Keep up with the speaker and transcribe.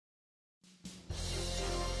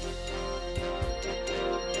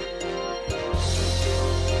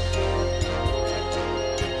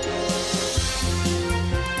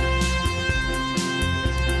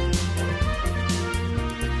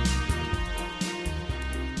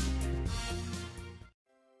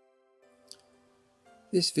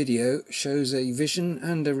This video shows a vision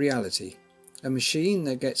and a reality, a machine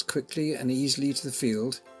that gets quickly and easily to the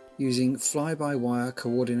field using fly-by-wire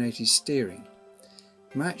coordinated steering.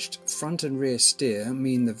 Matched front and rear steer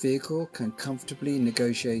mean the vehicle can comfortably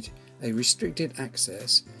negotiate a restricted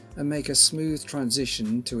access and make a smooth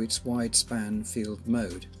transition to its wide-span field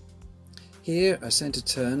mode. Here, a centre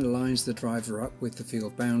turn lines the driver up with the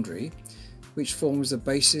field boundary, which forms the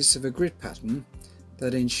basis of a grid pattern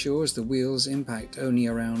that ensures the wheels impact only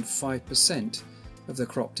around 5% of the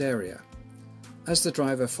cropped area. As the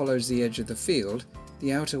driver follows the edge of the field,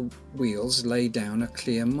 the outer wheels lay down a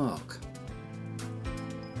clear mark.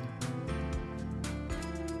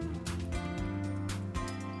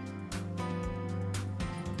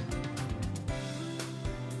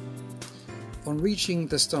 On reaching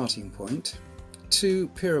the starting point, two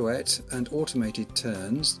pirouette and automated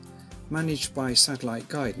turns, managed by satellite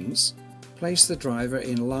guidance, place the driver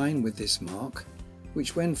in line with this mark,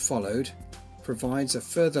 which when followed provides a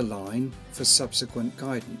further line for subsequent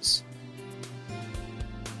guidance.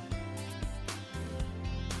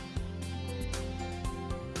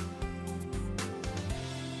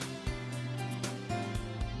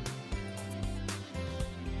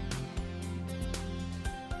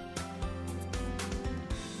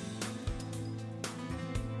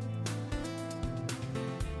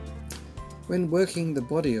 When working the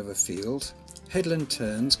body of a field, headland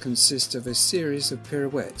turns consist of a series of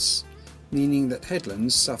pirouettes, meaning that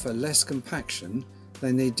headlands suffer less compaction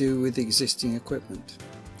than they do with existing equipment.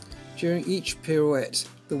 During each pirouette,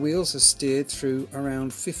 the wheels are steered through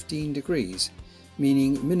around 15 degrees,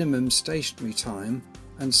 meaning minimum stationary time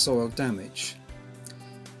and soil damage.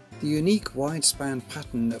 The unique wide-span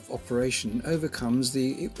pattern of operation overcomes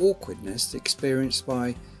the awkwardness experienced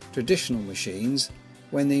by traditional machines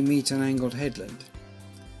when they meet an angled headland.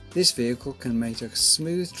 This vehicle can make a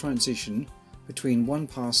smooth transition between one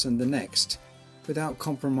pass and the next without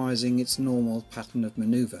compromising its normal pattern of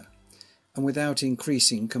manoeuvre and without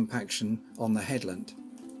increasing compaction on the headland.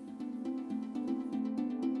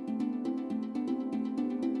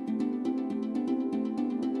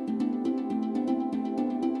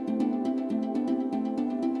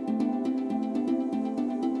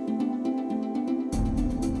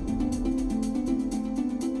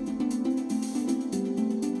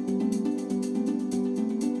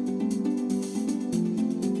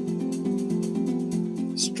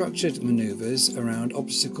 Structured manoeuvres around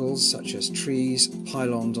obstacles such as trees,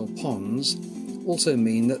 pylons or ponds also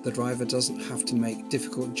mean that the driver doesn't have to make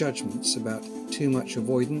difficult judgments about too much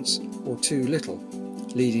avoidance or too little,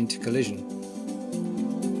 leading to collision.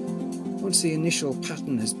 Once the initial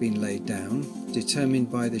pattern has been laid down,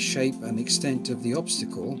 determined by the shape and extent of the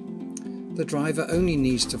obstacle, the driver only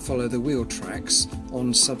needs to follow the wheel tracks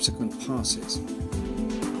on subsequent passes.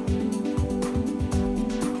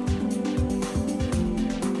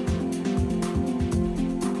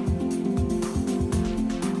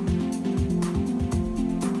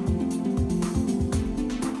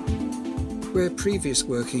 Where previous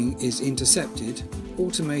working is intercepted,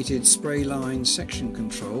 automated spray line section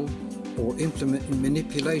control or implement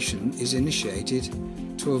manipulation is initiated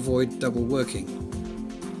to avoid double working.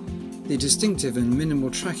 The distinctive and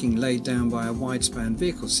minimal tracking laid down by a wide-span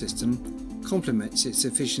vehicle system complements its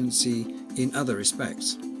efficiency in other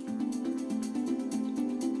respects.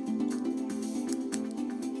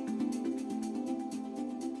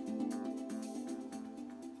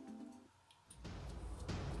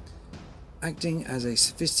 Acting as a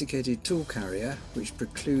sophisticated tool carrier which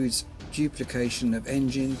precludes duplication of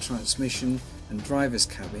engine, transmission and driver's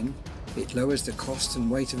cabin, it lowers the cost and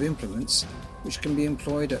weight of implements which can be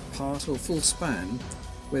employed at part or full span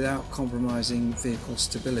without compromising vehicle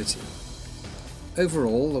stability.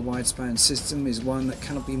 Overall, the wide-span system is one that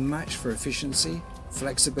cannot be matched for efficiency,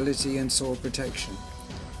 flexibility and soil protection,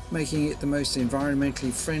 making it the most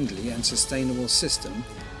environmentally friendly and sustainable system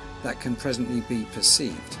that can presently be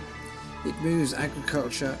perceived. It moves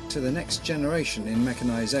agriculture to the next generation in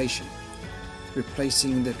mechanisation,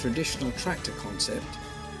 replacing the traditional tractor concept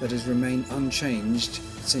that has remained unchanged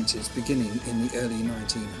since its beginning in the early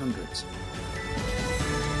 1900s.